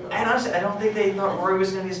overflowing. And honestly, I don't think they thought Rory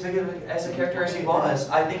was going to be as big as a character as he was.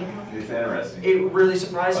 I think It's interesting. it really I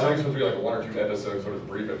surprised think it's me. supposed to be like 1 or 2 episodes, sort of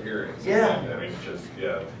brief appearance. Yeah. I mean, just,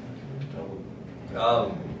 yeah.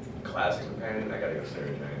 Classic companion, I gotta go Sarah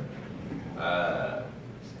Jane.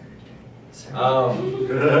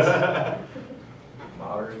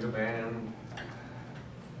 Modern companion,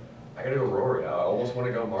 I gotta go Rory. I almost want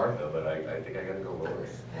to go Martha, but I think I gotta go Rory.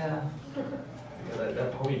 Yeah. Yeah,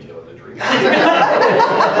 that ponytail in the dream.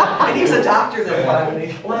 And he was a doctor then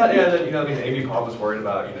finally. Well, yeah, then, I mean, Amy Pop was worried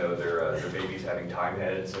about, their babies having time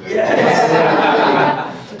heads. And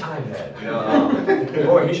Yes. It's a time head,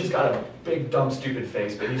 Boy, he's just got a big, dumb, stupid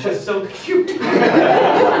face, but he's just so cute.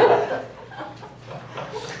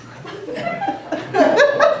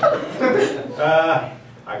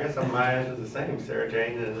 I guess my answer is the same, Sarah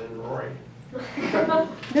Jane and then Rory.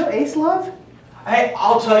 No Ace Love? Hey,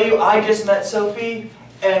 I'll tell you, I just met Sophie,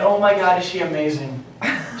 and oh my God, is she amazing.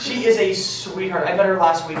 She is a sweetheart. I met her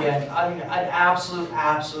last weekend. I mean, an absolute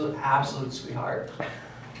sweetheart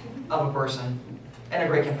of a person, and a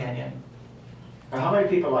great companion. How many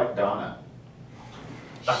people like Donna?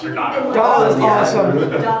 Dr. Donna. Donna's awesome.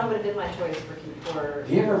 Donna would have been my choice for.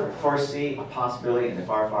 Do you ever foresee a possibility in the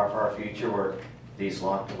far, far, far future where these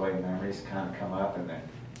locked away memories kind of come up and then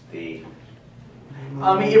the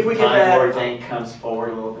I mean, if we get Time Lord that, thing comes forward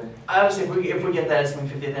a little bit? obviously, if we get that, it's the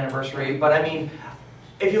 50th anniversary. But I mean,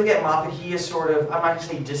 if you look at Moffat, he is sort of, I'm not gonna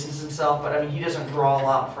say distance himself, but I mean, he doesn't draw a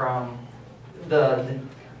lot from the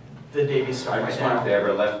Davies stuff I right just wonder if now. they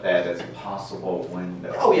ever left that as a possible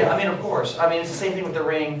window. Oh yeah, I mean, of course. I mean, it's the same thing with the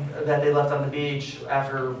ring that they left on the beach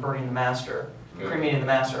after burning the master, cremating the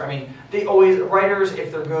master. I mean, they always, writers,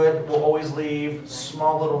 if they're good, will always leave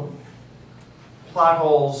small little plot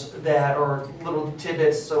holes that are little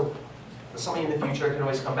tidbits, so somebody in the future can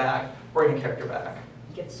always come back, bring a character back.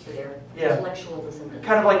 Gifts for their Yeah. intellectual descendants.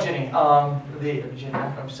 Kind of like Ginny, Ginny,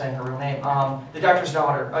 I'm saying her real name, the doctor's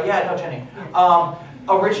daughter. Oh yeah, no, Ginny.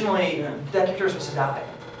 Originally, that character was supposed to die,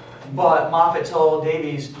 but Moffat told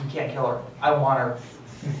Davies, "You can't kill her. I want her."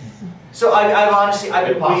 So I've honestly, I've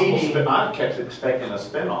been waiting. I kept expecting a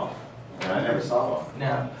spin-off, and I never saw one.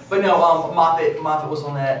 No, but no, Moffat was the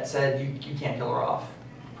one that said, you can't kill her off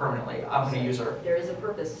permanently. I'm going to use her. There is a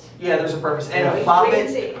purpose. Yeah, there's a purpose. And Yeah. Wait and Moffat,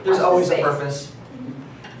 see. there's Watch always the a space. purpose.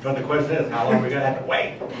 But the question is, how long are we gonna have to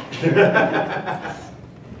wait?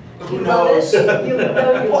 Who You love knows? it. You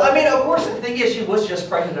know you Well, I love mean, of course, the thing is, she was just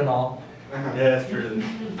pregnant and all. Yeah, that's true.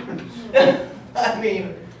 I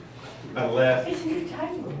mean, Unless, It's your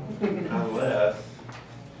time.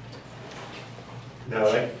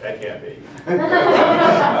 no, that can't be. it. But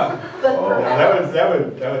Oh, perhaps. That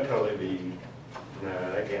would totally be, no,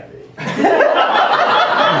 that can't be.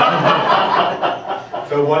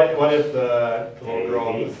 So what if the little girl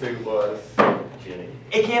in the suit was Jenny?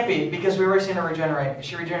 it can't be, because we've already seen her regenerate.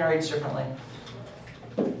 She regenerates differently.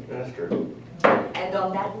 That's true. And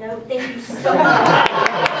on that note, thank you so much.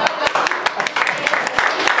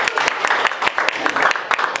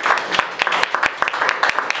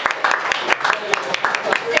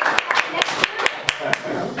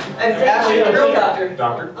 And actually, the real doctor.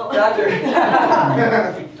 Doctor? Doctor.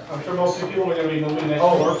 I'm sure most of you people are going to be moving next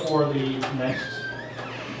door for the next